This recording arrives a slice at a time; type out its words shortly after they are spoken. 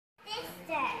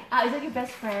Is that your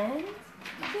best friend?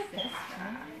 Your best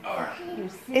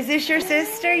friend. Is this your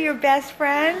sister, your best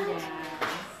friend? Yes.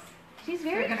 She's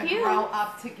very cute. We're cute. Grow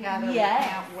up together.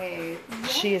 Yes. We can't wait.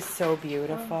 She is so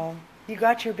beautiful. You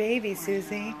got your baby,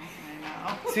 Susie.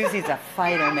 Susie's a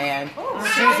fighter, man.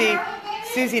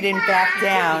 Susie didn't back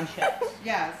down.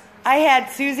 Yes. I had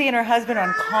Susie and her husband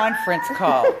on conference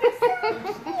call.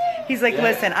 He's like,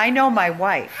 listen, I know my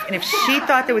wife, and if she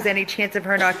thought there was any chance of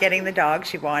her not getting the dog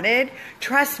she wanted,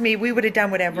 trust me, we would have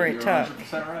done whatever it took.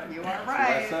 100% right. You are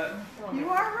right. You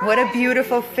are right. What a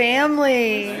beautiful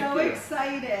family. So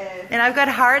excited. And I've got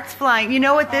hearts flying. You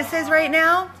know what this is right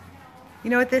now? You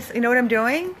know what I'm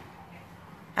doing?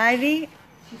 Ivy?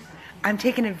 I'm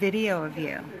taking a video of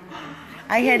you.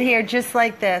 I had hair just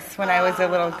like this when I was a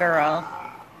little girl.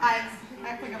 Act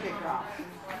like a big girl.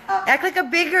 Act like a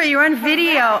big girl. You're on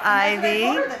video, Ivy.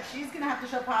 I told her that she's going to have to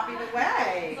show Poppy the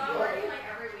way.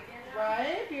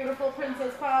 Right? Beautiful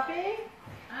Princess Poppy.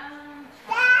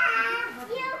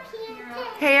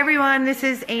 Hey everyone, this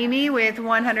is Amy with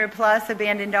 100 Plus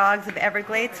Abandoned Dogs of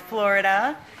Everglades,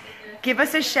 Florida. Give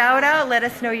us a shout out. Let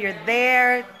us know you're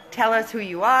there. Tell us who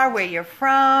you are, where you're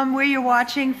from, where you're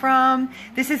watching from.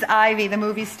 This is Ivy, the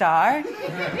movie star. And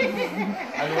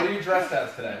what are you dressed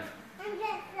as today? I'm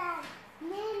just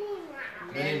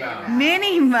Minnie Mouse.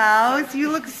 Minnie Mouse,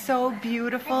 you look so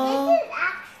beautiful. This is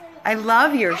actually I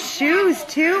love your shoes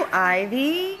too,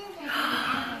 Ivy.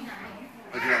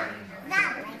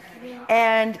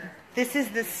 And this is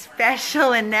the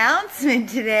special announcement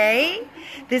today.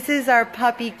 This is our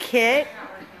puppy Kit.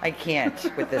 I can't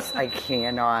with this. I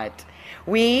cannot.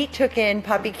 We took in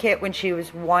puppy Kit when she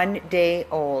was 1 day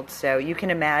old, so you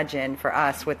can imagine for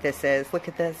us what this is. Look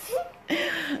at this.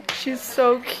 She's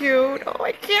so cute. Oh,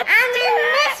 I can't. I'm in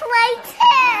this way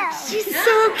too. She's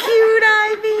so cute,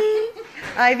 Ivy.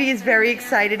 Ivy is very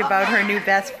excited about her new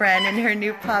best friend and her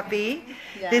new puppy.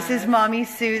 This is Mommy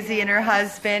Susie and her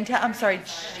husband. I'm sorry,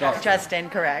 Justin,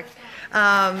 correct.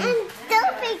 And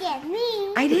don't forget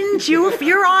me. I didn't.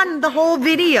 You're on the whole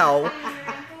video.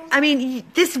 I mean,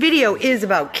 this video is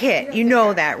about Kit. You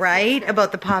know that, right?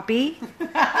 About the puppy. This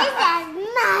is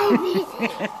my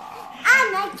video.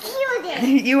 I'm the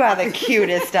cutest. You are the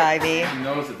cutest, Ivy. She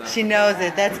knows it. She knows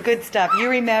it. That's good stuff. You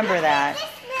remember that.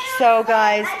 So,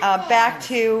 guys, back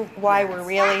to why we're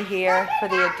really here for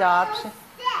the adoption.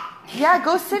 Yeah,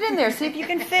 go sit in there. See if you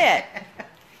can fit.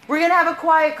 We're going to have a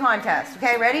quiet contest.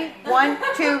 Okay, ready? 1,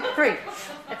 2, 3.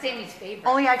 That's Amy's favorite.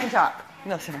 Only I can talk.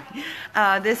 No, sorry.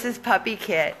 This is Puppy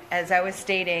Kit. As I was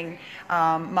stating,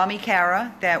 Mommy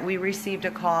Cara, that we received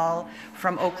a call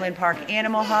from Oakland Park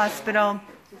Animal Hospital.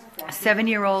 A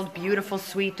 7-year-old, beautiful,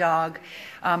 sweet dog.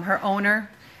 Her owner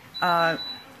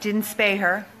didn't spay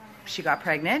her. She got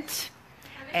pregnant.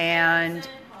 And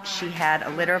she had a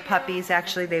litter of puppies.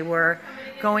 Actually, they were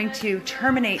going to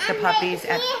terminate the puppies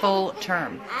at full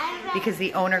term because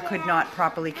the owner could not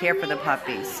properly care for the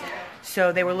puppies.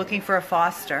 So they were looking for a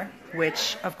foster,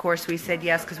 which of course we said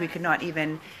yes because we could not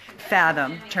even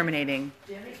fathom terminating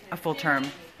a full-term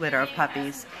litter of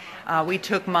puppies. We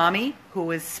took Mommy, who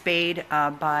was spayed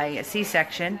by a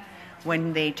C-section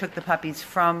when they took the puppies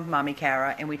from Mommy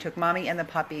Cara, and we took Mommy and the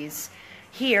puppies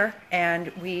here, and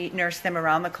we nursed them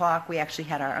around the clock. We actually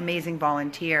had our amazing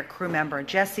volunteer crew member,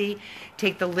 Jessie,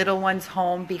 take the little ones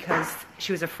home because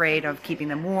she was afraid of keeping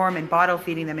them warm and bottle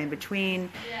feeding them in between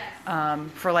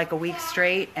for like a week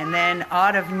straight. And then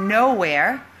out of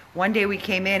nowhere, one day we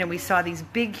came in and we saw these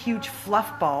big, huge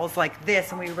fluff balls like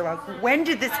this, and we were like, when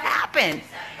did this happen?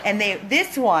 And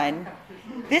this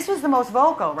was the most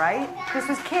vocal, right? This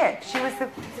was Kit. She was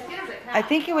I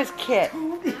think it was Kit.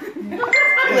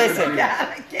 Listen.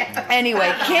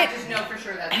 Anyway, Kit.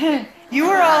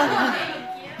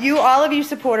 All of you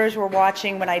supporters were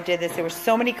watching when I did this. There were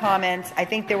so many comments. I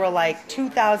think there were like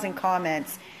 2,000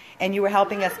 comments, and you were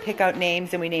helping us pick out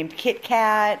names, and we named Kit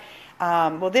Kat.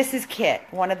 Well, this is Kit,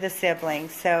 one of the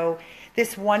siblings. So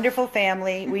this wonderful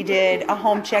family, we did a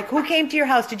home check. Who came to your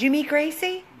house? Did you meet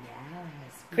Gracie?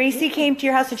 Gracie came to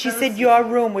your house and she said your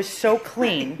room was so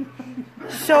clean.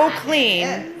 So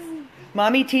clean.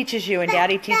 Mommy teaches you and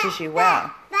Daddy teaches you well.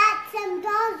 But some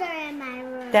dolls are in my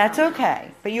room. That's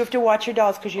okay. But you have to watch your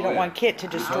dolls because you don't want Kit to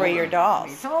destroy your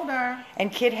dolls. Told her.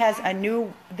 And Kit has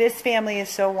this family is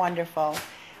so wonderful.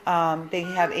 They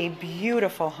have a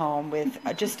beautiful home with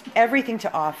just everything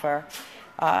to offer.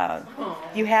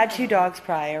 You had 2 dogs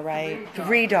prior, right?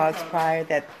 3 dogs prior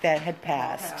that had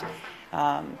passed.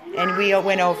 And we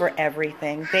went over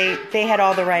everything. They had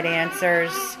all the right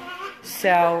answers.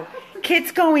 So,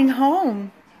 Kit's going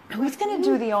home. Who's going to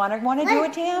do the honor? Want to do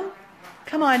it, Tam?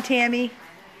 Come on, Tammy.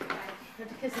 To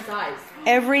kiss his eyes.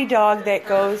 Every dog that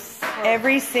goes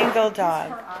Every single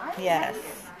dog. Yes.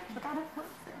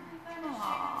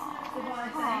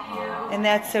 And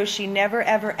that's so she never,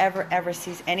 ever, ever, ever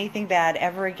sees anything bad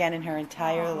ever again in her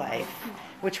entire life,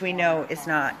 which we know is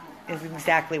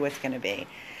exactly what's going to be.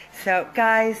 So,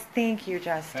 guys, thank you,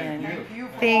 Justin. Thank you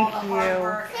for Thank all the you. hard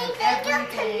work and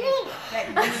everything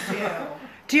that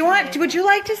you do. Would you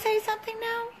like to say something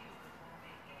now?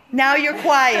 Now you're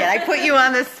quiet. I put you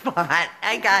on the spot.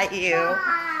 I got you.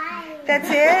 That's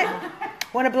it?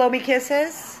 Want to blow me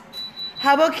kisses?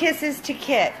 How about kisses to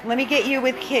Kit? Let me get you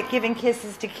with Kit giving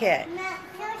kisses to Kit. No,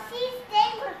 she's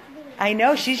staying with me. I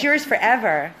know, she's yours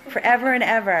forever. Forever and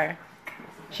ever.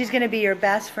 She's going to be your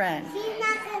best friend. She's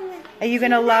not gonna. Are you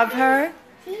going to love her?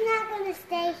 She's not gonna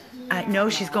stay here. No,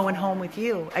 she's going home with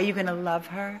you. Are you going to love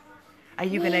her? Are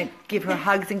you going to give her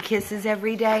hugs and kisses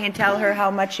every day and tell her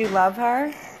how much you love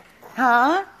her?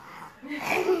 Huh?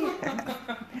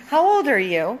 How old are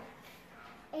you?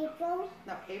 April.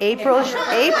 No, April?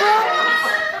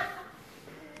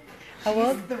 How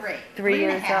old? 3. 3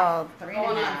 years old. 3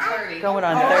 and a half. 30. Going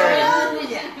on 30. Oh,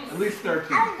 yeah. At least 13.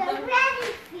 I'm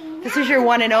ready for you. This is your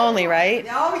one and only, right?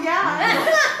 Oh,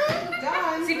 yeah.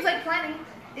 Done. Seems like plenty.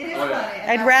 It is Oh, yeah. funny.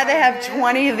 I'd rather have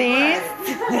 20 of these. You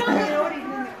know what,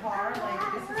 even in the car,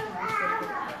 like, this is the nice way to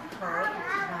put it for her.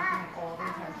 It's happening all the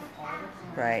time, all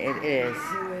the time. Right, it is.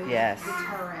 Yes,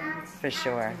 Deterrent. for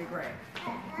sure. It'd be great.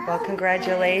 Well,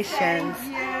 congratulations.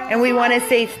 And we want to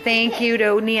say thank you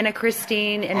to Nina,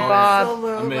 Christine, and Bob.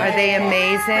 Absolutely. Are they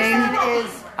amazing? Christine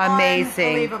is Amazing.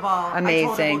 unbelievable. I told her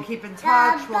Amazing. we'll keep in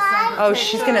touch. We'll send her Oh,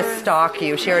 she's going to pictures. stalk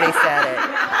you. She already said it.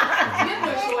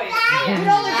 You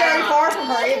don't live very far from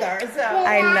her either, so.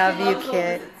 I love you,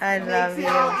 Kit. I love Makes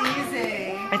it all you.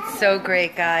 easy. It's so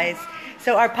great, guys.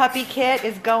 So our puppy Kit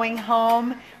is going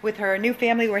home with her new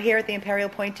family. We're here at the Imperial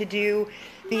Point to do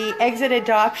the exit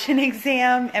adoption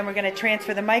exam, and we're going to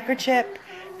transfer the microchip,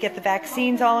 get the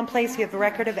vaccines all in place. We have a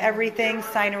record of everything,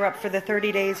 sign her up for the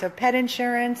 30 days of pet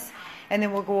insurance, and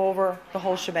then we'll go over the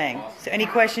whole shebang. So any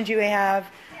questions you have,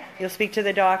 you'll speak to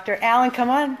the doctor. Alan, come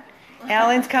on.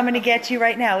 Alan's coming to get you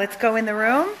right now. Let's go in the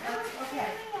room.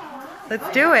 Let's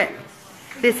do it.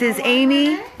 This is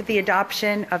Amy with the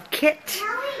adoption of Kit,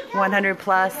 100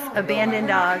 plus abandoned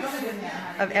dogs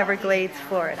of Everglades,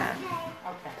 Florida.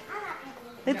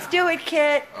 Let's do it,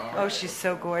 Kit. Oh, she's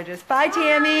so gorgeous. Bye,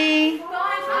 Tammy.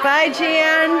 Bye,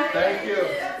 Jan. Thank you.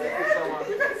 Thank you so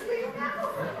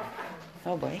much.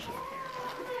 Oh, boy.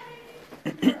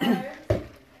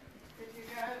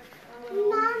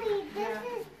 Mommy, this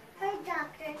is her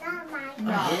doctor, not mine.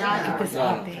 Look at this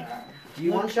puppy. Do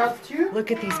you want shots too?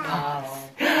 Look at these paws.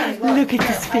 Look at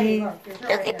this face.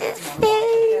 Look at this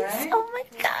face. Oh, my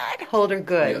God. Hold her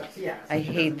good. Yes. I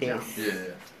hate these. Yeah.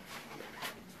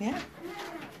 Yeah.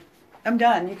 I'm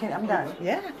done. I'm done.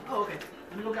 Yeah. Okay.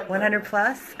 100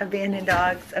 plus abandoned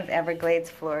dogs of Everglades,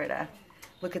 Florida.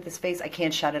 Look at this face. I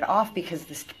can't shut it off because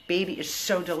this baby is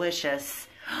so delicious.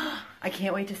 I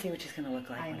can't wait to see what she's going to look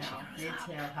like when she grows up.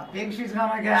 Me too. How big she's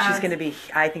gonna get. She's going to be,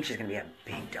 I think she's going to be a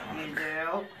big dog. You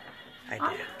do? I I'm do.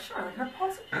 not sure. Like her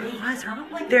paws are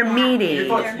big. Like They're that. meaty.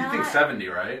 You think 70,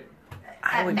 right?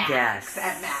 I would max, guess.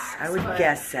 at max, I would but-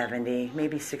 guess 70,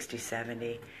 maybe 60,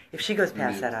 70. If she goes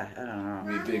past that, I don't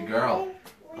know. Be a big girl.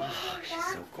 Oh, she's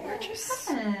so gorgeous.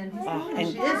 And and-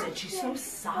 she is, and she's so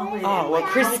solid. Oh, and, well, like,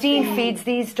 Christine healthy. feeds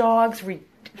these dogs.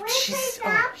 She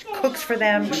cooks for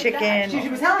them She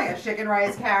chicken. was telling us chicken,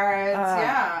 rice, carrots.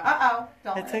 Yeah.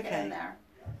 Don't That's let it get okay. in there.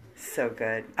 So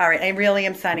good. All right, I really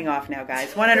am signing off now,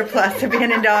 guys. 100 plus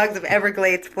abandoned dogs of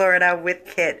Everglades, Florida with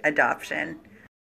Kit adoption.